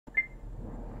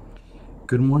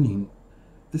Good morning.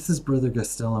 This is Brother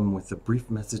Gastelum with a brief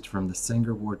message from the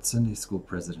Sanger Ward Sunday School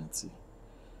Presidency.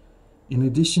 In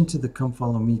addition to the Come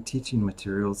Follow Me teaching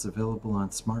materials available on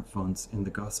smartphones in the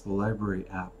Gospel Library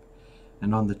app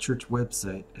and on the church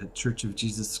website at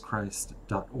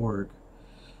churchofjesuschrist.org,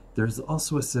 there is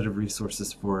also a set of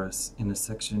resources for us in a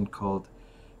section called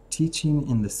Teaching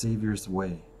in the Savior's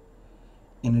Way.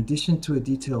 In addition to a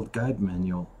detailed guide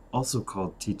manual, also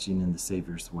called Teaching in the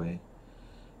Savior's Way,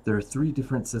 there are 3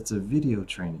 different sets of video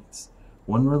trainings,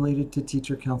 one related to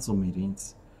teacher council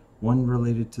meetings, one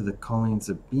related to the callings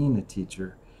of being a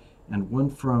teacher, and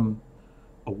one from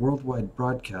a worldwide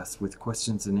broadcast with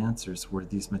questions and answers where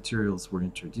these materials were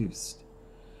introduced.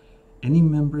 Any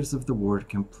members of the ward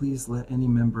can please let any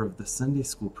member of the Sunday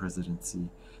School Presidency,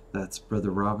 that's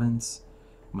Brother Robbins,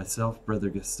 myself,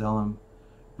 Brother Gastelum,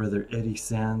 Brother Eddie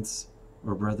Sands,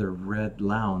 or Brother Red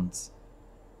Lowndes,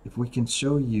 if we can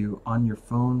show you on your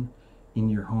phone,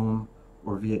 in your home,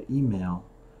 or via email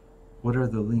what are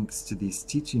the links to these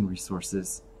teaching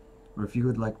resources, or if you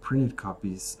would like printed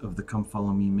copies of the Come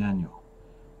Follow Me manual.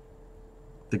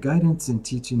 The guidance in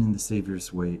Teaching in the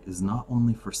Savior's Way is not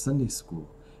only for Sunday school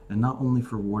and not only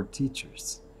for ward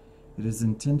teachers. It is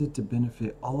intended to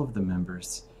benefit all of the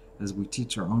members as we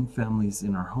teach our own families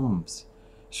in our homes,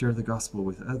 share the gospel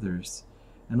with others,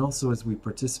 and also as we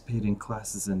participate in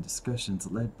classes and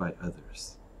discussions led by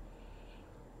others.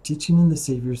 Teaching in the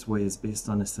Savior's Way is based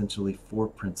on essentially 4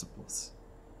 principles.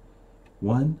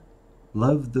 1.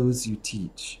 Love those you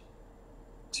teach.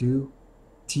 2.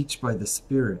 Teach by the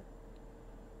Spirit.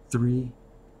 3.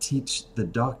 Teach the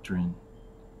doctrine.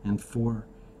 And 4.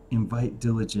 Invite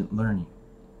diligent learning.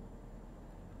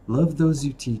 Love those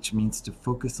you teach means to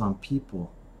focus on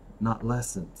people, not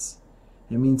lessons.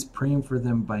 It means praying for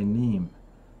them by name,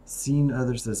 seeing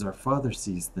others as our Father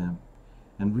sees them,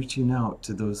 and reaching out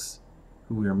to those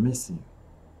who we are missing.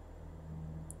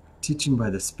 Teaching by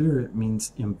the Spirit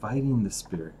means inviting the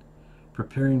Spirit,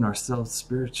 preparing ourselves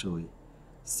spiritually,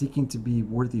 seeking to be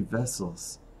worthy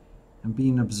vessels, and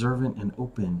being observant and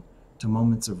open to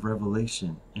moments of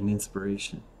revelation and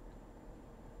inspiration.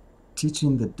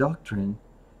 Teaching the doctrine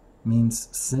means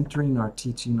centering our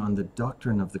teaching on the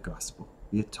doctrine of the gospel,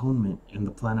 the atonement, and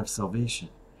the plan of salvation.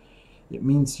 It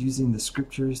means using the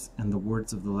scriptures and the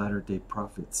words of the latter-day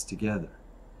prophets together.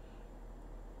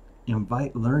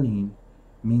 Invite learning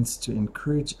means to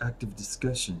encourage active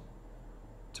discussion,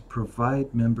 to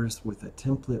provide members with a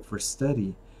template for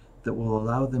study that will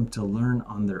allow them to learn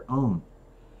on their own,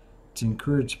 to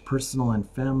encourage personal and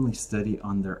family study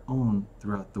on their own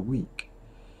throughout the week.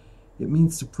 It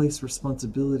means to place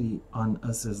responsibility on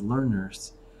us as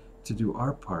learners to do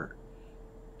our part,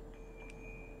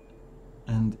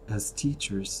 and as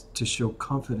teachers to show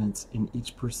confidence in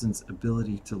each person's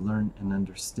ability to learn and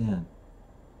understand.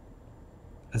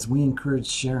 As we encourage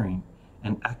sharing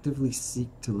and actively seek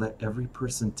to let every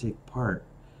person take part,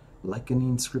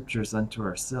 likening scriptures unto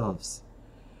ourselves,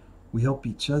 we help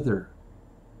each other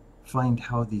find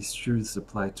how these truths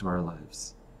apply to our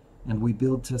lives, and we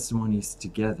build testimonies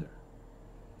together.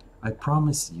 I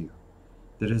promise you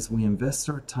that as we invest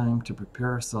our time to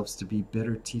prepare ourselves to be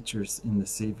better teachers in the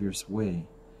Savior's way,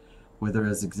 whether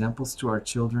as examples to our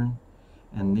children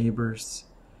and neighbors,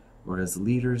 or as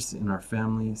leaders in our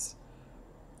families,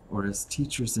 or as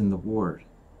teachers in the ward,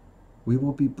 we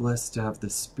will be blessed to have the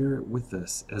Spirit with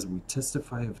us as we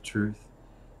testify of truth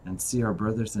and see our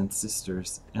brothers and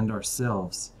sisters and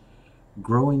ourselves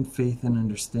grow in faith and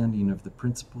understanding of the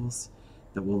principles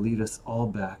that will lead us all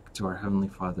back to our Heavenly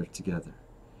Father together.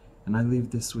 And I leave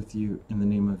this with you in the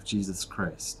name of Jesus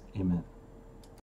Christ. Amen.